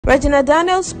Regina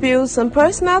Daniel spills some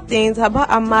personal things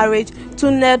about her marriage to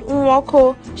Ned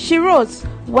Nwoko. She wrote,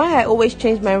 "Why I always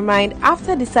change my mind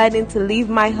after deciding to leave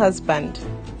my husband."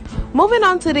 Moving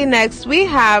on to the next, we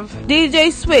have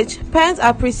DJ Switch pens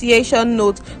appreciation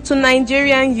note to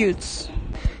Nigerian youths.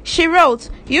 She wrote,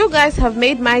 "You guys have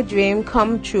made my dream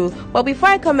come true. But before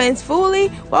I comment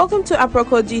fully, welcome to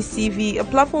Aproko GCV, a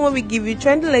platform where we give you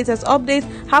trendy latest updates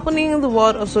happening in the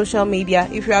world of social media.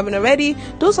 If you haven't already,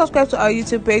 do subscribe to our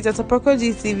YouTube page at Aproko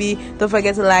GCV. Don't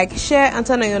forget to like, share, and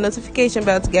turn on your notification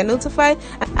bell to get notified.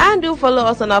 And do follow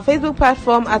us on our Facebook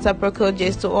platform at Aproko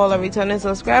Gist. To all our returning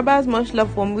subscribers, much love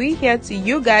from we here to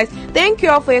you guys. Thank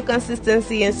you all for your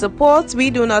consistency and support.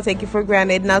 We do not take it for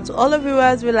granted. Now to all our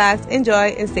viewers, relax,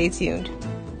 enjoy, and stay tuned."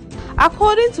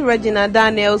 According to Regina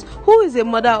Daniels, who is a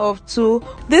mother of two,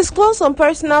 disclosed some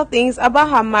personal things about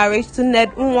her marriage to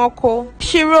Ned Nwoko.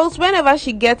 She wrote, whenever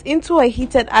she gets into a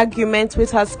heated argument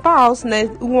with her spouse,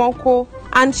 Ned Nwoko,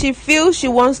 and she feels she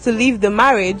wants to leave the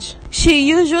marriage, she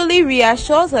usually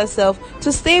reassures herself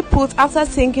to stay put after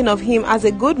thinking of him as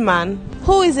a good man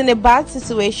who is in a bad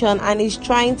situation and is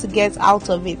trying to get out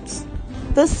of it.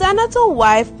 The senator's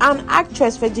wife and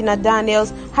actress Regina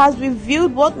Daniels has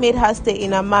revealed what made her stay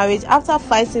in her marriage after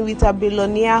fighting with her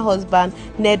billionaire husband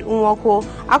Ned Nwoko.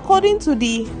 According to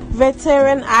the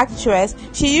veteran actress,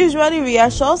 she usually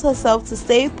reassures herself to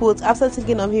stay put after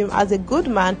thinking of him as a good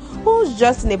man who's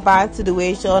just in a bad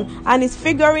situation and is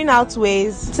figuring out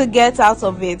ways to get out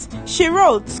of it. She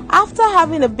wrote, "After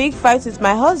having a big fight with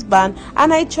my husband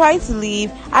and I tried to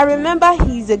leave, I remember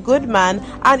he's a good man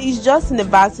and he's just in a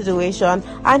bad situation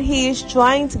and he is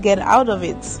trying to get out of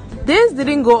it." This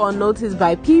didn't go unnoticed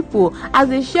by people as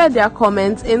they shared their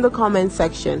comments in the comment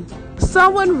section.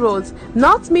 Someone wrote,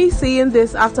 "Not me seeing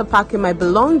this after packing my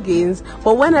belongings,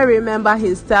 but when I remember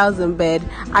his styles in bed,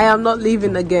 I am not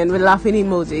leaving again," with laughing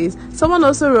emojis. Someone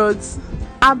also wrote,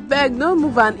 "I beg, don't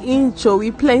move an inch,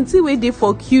 we plenty waiting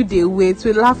for Q day wait,"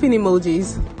 with laughing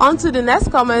emojis. On to the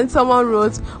next comment, someone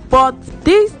wrote, "But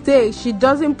these days she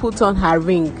doesn't put on her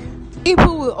ring."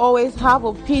 People will always have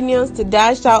opinions to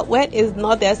dash out when it's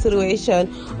not their situation.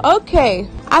 Okay,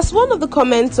 as one of the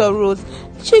commenters wrote,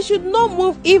 she should not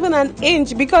move even an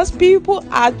inch because people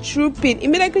are trooping.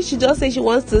 Immediately she just said she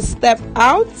wants to step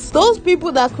out. Those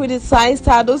people that criticized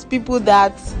her, those people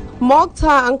that mocked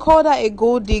her and called her a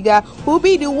gold digger, will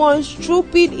be the ones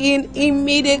trooping in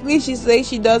immediately she says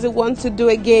she doesn't want to do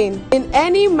again. In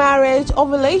any marriage or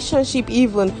relationship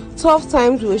even, tough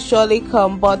times will surely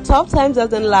come, but tough times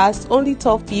doesn't last, only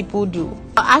tough people do.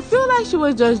 I feel like she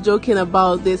was just joking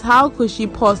about this. How could she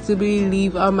possibly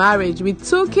leave a marriage with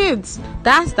 2 kids?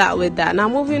 That's that with that. Now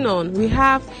moving on, we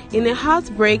have, in a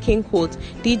heartbreaking quote,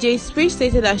 DJ Switch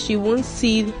stated that she won't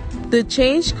see the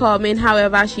change coming.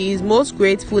 However, she is most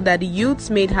grateful that the youths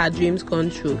made her dreams come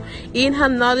true. In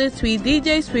another tweet,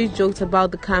 DJ Switch joked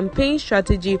about the campaign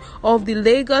strategy of the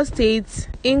Lagos State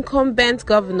incumbent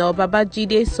governor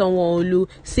Babajide Sanwo-Olu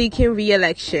seeking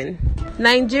re-election.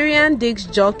 Nigerian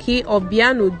disc jockey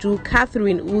Obianuju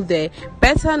Catherine Ude,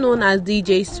 better known as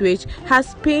DJ Switch,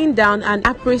 has pinned down an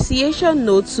appreciation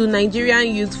note to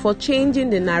Nigerian youth for changing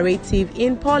the narrative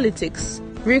in politics.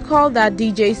 Recall that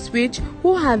DJ Switch,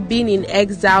 who had been in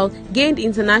exile, gained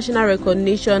international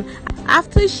recognition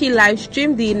after she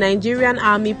live-streamed the Nigerian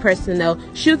army personnel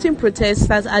shooting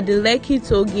protesters at the Lekki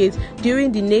toll gate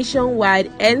during the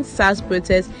nationwide End SARS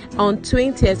protest on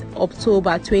 20th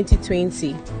October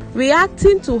 2020.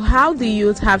 Reacting to how the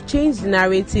youth have changed the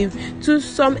narrative to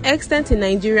some extent in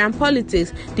Nigerian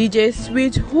politics, DJ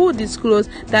Switch, who disclosed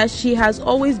that she has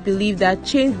always believed that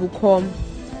change will come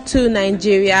to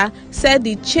Nigeria, said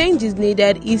the change is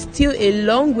needed, is still a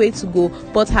long way to go,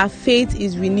 but her faith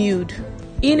is renewed.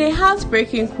 In a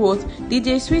heartbreaking quote,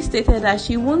 DJ Switch stated that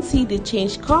she won't see the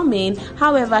change coming.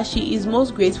 However, she is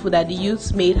most grateful that the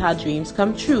youths made her dreams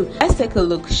come true. Let's take a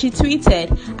look. She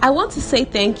tweeted, "I want to say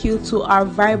thank you to our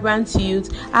vibrant youth.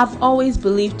 I've always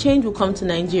believed change will come to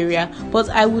Nigeria, but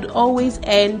I would always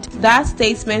end that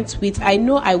statement with, I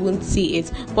know I won't see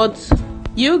it, but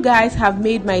you guys have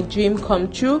made my dream come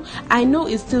true. I know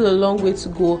it's still a long way to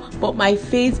go, but my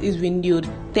faith is renewed.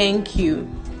 Thank you."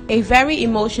 A very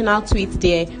emotional tweet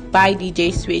there by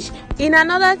DJ Switch. In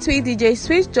another tweet, DJ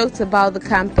Switch joked about the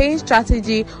campaign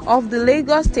strategy of the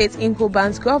Lagos State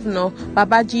incumbent governor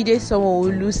Babajide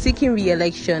Sanwo-Olu seeking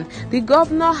re-election. The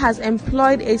governor has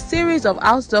employed a series of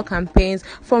outdoor campaigns,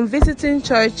 from visiting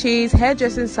churches,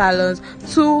 hairdressing salons,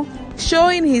 to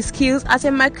showing his skills at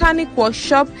a mechanic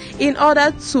workshop in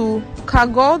order to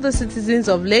cajole the citizens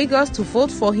of Lagos to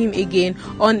vote for him again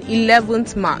on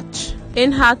 11th March.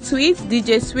 In her tweet,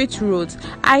 DJ Switch wrote,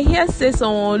 "I hear say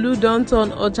someone who don't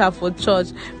turn altar for church.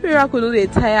 Miracle no dey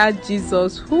tire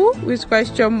Jesus. Who?" with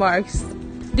question marks.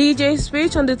 DJ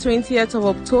Switch on the 20th of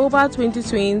October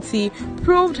 2020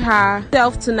 proved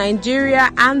herself to Nigeria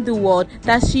and the world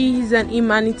that she is an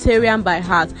humanitarian by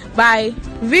heart by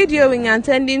videoing and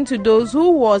tending to those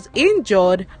who was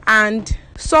injured and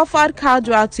suffered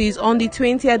casualties on the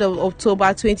 20th of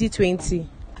October 2020.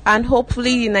 And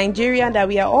hopefully the Nigerian that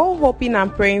we are all hoping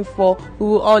and praying for, we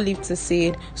will all live to see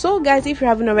it. So guys, if you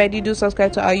haven't already, do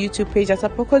subscribe to our YouTube page at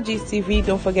Aproko TV.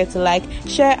 Don't forget to like,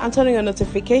 share and turn on your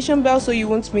notification bell so you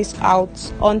won't miss out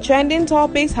on trending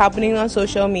topics happening on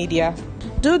social media.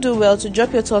 Do well to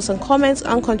drop your thoughts and comments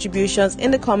and contributions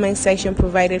in the comment section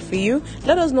provided for you.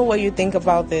 Let us know what you think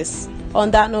about this.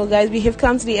 On that note, guys, we have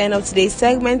come to the end of today's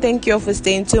segment. Thank you all for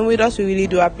staying tuned with us. We really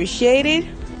do appreciate it.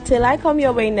 Till I come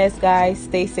your way next, guys,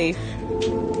 stay safe.